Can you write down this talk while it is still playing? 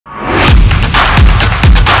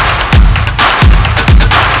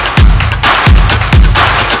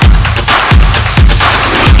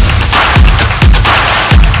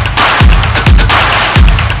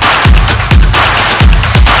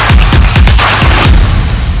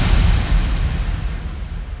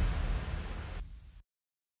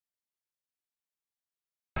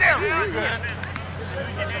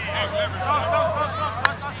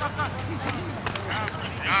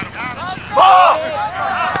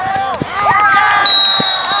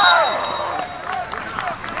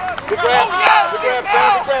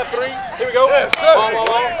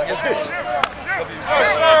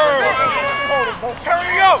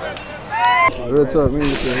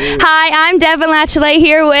Hi, I'm Devyn Latiolais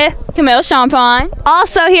here with Camille Champagne.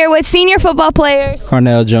 Also here with senior football players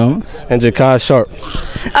Carnell Jones and Jakai Sharp.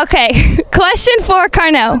 Okay, question for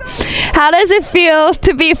Carnell. How does it feel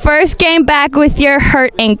to be first game back with your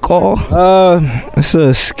hurt ankle? It's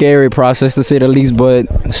a scary process to say the least,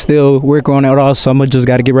 but still working on it all summer. Just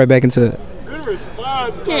got to get right back into it.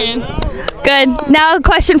 Good. Now a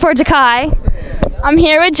question for Jakai. I'm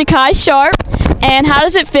here with Jakai Sharp. And how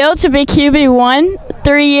does it feel to be QB1,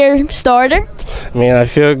 3-year starter? Man, I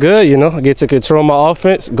feel good, you know. I get to control my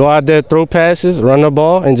offense, go out there, throw passes, run the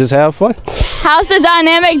ball, and just have fun. How's the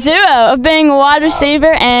dynamic duo of being a wide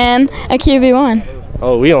receiver and a QB1?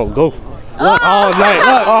 Oh, we don't go. All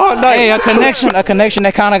night. All night. Hey, a connection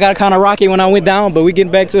that got kind of rocky when I went down, but we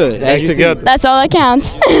getting back to it. Back together. That's all that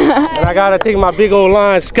counts. And I got to take my big old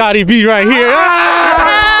line, Scotty B right here.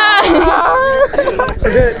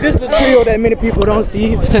 This is the trio that many people don't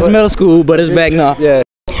see since middle school, but it's back now. Yeah.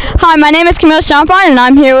 Hi, my name is Camille Champagne, and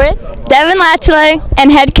I'm here with Devyn Latiolais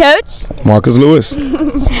and head coach Marcus Lewis.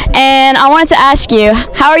 And I wanted to ask you,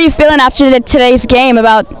 how are you feeling after today's game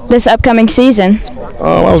about this upcoming season?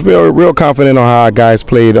 I was real confident on how our guys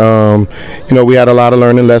played. You know, we had a lot of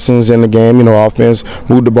learning lessons in the game. You know, offense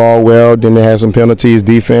moved the ball well, then they had some penalties.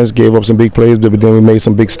 Defense gave up some big plays, but then we made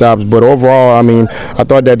some big stops. But overall, I mean, I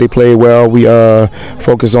thought that they played well. We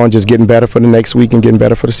focused on just getting better for the next week and getting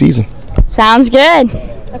better for the season. Sounds good.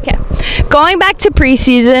 Okay. Going back to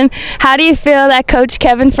preseason, how do you feel that Coach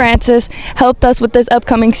Kevin Francis helped us with this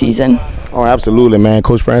upcoming season? Oh, absolutely, man.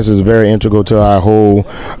 Coach Francis is very integral to our whole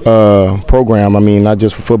program. I mean, not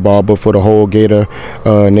just for football, but for the whole Gator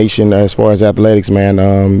nation as far as athletics, man.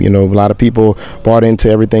 You know, a lot of people bought into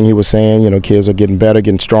everything he was saying. You know, kids are getting better,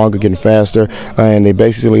 getting stronger, getting faster, and they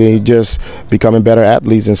basically just becoming better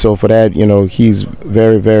athletes. And so for that, you know, he's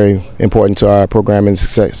very, very important to our program and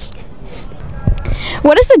success.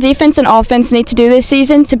 What does the defense and offense need to do this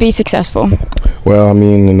season to be successful? Well, I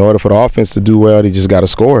mean, in order for the offense to do well, they just got to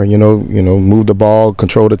score. You know, move the ball,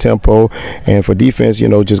 control the tempo, and for defense, you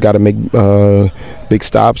know, just got to make big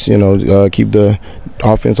stops. You know, keep the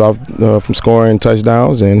offense off from scoring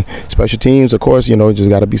touchdowns, and special teams, of course, you know, just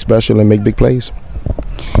got to be special and make big plays.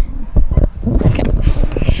 Okay.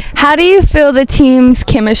 How do you feel the team's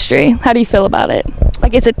chemistry? How do you feel about it?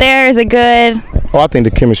 Like, is it there? Is it good? Oh, I think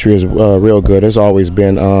the chemistry is real good. It's always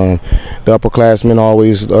been the upperclassmen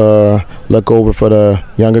always look over for the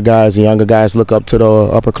younger guys, and younger guys look up to the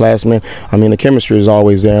upperclassmen. I mean, the chemistry is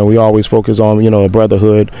always there, and we always focus on, you know, a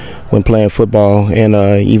brotherhood when playing football, and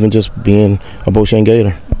even just being a Beau Chene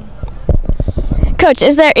Gator. Coach,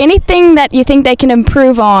 is there anything that you think they can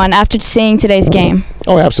improve on after seeing today's game?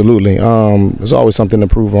 Oh, absolutely. There's always something to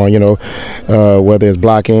improve on, you know, whether it's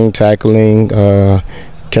blocking, tackling,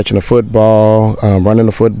 catching the football, running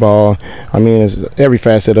the football. I mean, every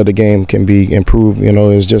facet of the game can be improved, you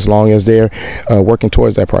know, as just long as they're working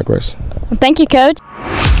towards that progress. Well, thank you, Coach.